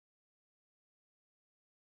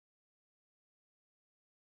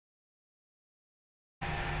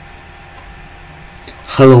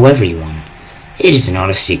Hello everyone. It is not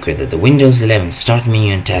a secret that the Windows 11 Start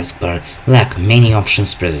menu and taskbar lack many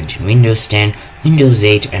options present in Windows 10, Windows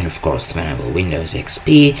 8 and of course the venerable Windows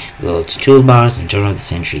XP with all its toolbars and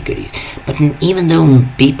turn-of-the-century goodies. But even though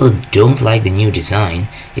people don't like the new design,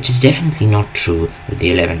 it is definitely not true that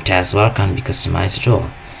the 11 taskbar can't be customized at all.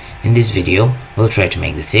 In this video, we'll try to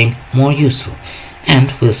make the thing more useful,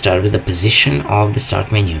 and we'll start with the position of the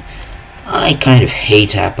Start menu. I kind of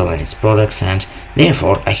hate Apple and its products, and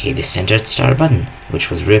therefore I hate the centered start button, which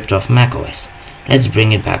was ripped off macOS. Let's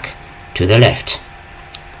bring it back to the left,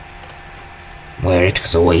 where it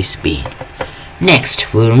has always been.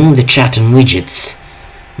 Next, we'll remove the chat and widgets,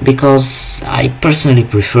 because I personally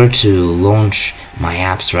prefer to launch my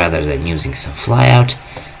apps rather than using some flyout,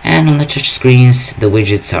 and on the touch screens the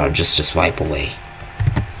widgets are just a swipe away,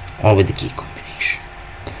 or with the key combination.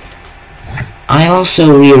 I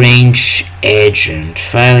also rearrange Edge and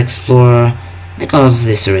File Explorer because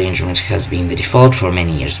this arrangement has been the default for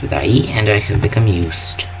many years with IE and I have become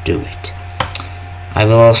used to it. I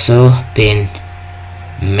will also pin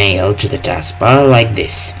Mail to the taskbar like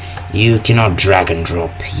this. You cannot drag and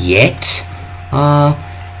drop yet.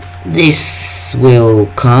 This will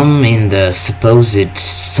come in the supposed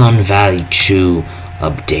Sun Valley Chew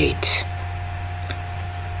update.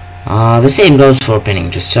 The same goes for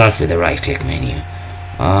pinning to start with the right-click menu.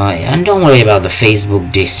 And don't worry about the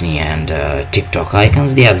Facebook, Disney and TikTok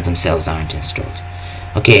icons, the apps themselves aren't installed.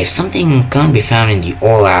 Okay, if something can't be found in the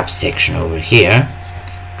All Apps section over here,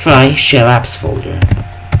 try Shell Apps folder.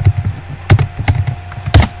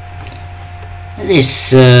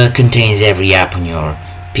 This contains every app on your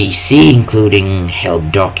PC, including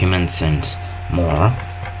help documents and more.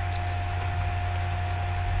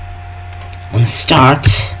 On Start,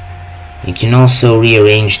 you can also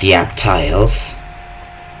rearrange the app tiles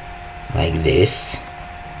like this.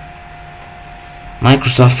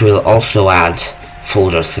 Microsoft will also add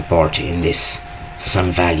folder support in this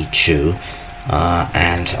Sun Valley Chew,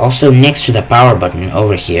 and also next to the power button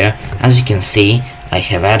over here, as you can see, I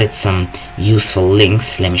have added some useful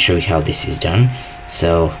links. Let me show you how this is done.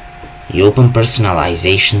 So you open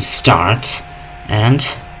Personalization Start, and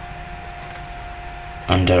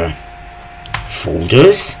under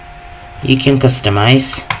Folders you can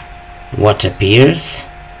customize what appears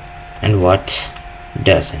and what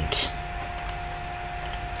doesn't.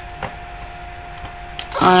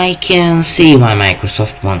 I can see why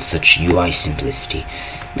Microsoft wants such UI simplicity,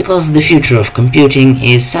 because the future of computing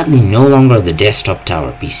is sadly no longer the desktop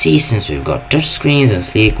tower PC, since we've got touchscreens and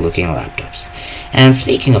sleek looking laptops. And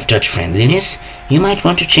speaking of touch friendliness, you might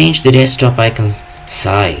want to change the desktop icon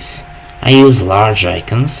size. I use large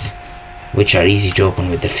icons, which are easy to open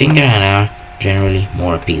with the finger and are generally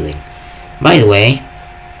more appealing. By the way,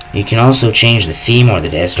 you can also change the theme or the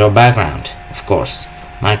desktop background. Of course,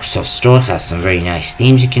 Microsoft Store has some very nice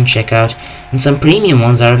themes you can check out, and some premium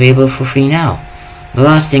ones are available for free now. The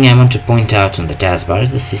last thing I want to point out on the taskbar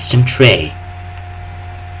is the system tray,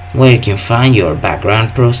 where you can find your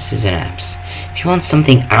background processes and apps. If you want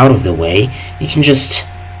something out of the way, you can just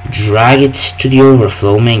drag it to the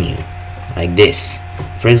overflow menu, like this.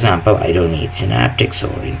 For example, I don't need Synaptics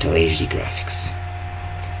or Intel HD graphics.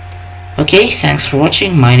 Okay, thanks for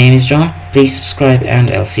watching. My name is John. Please subscribe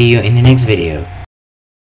and I'll see you in the next video.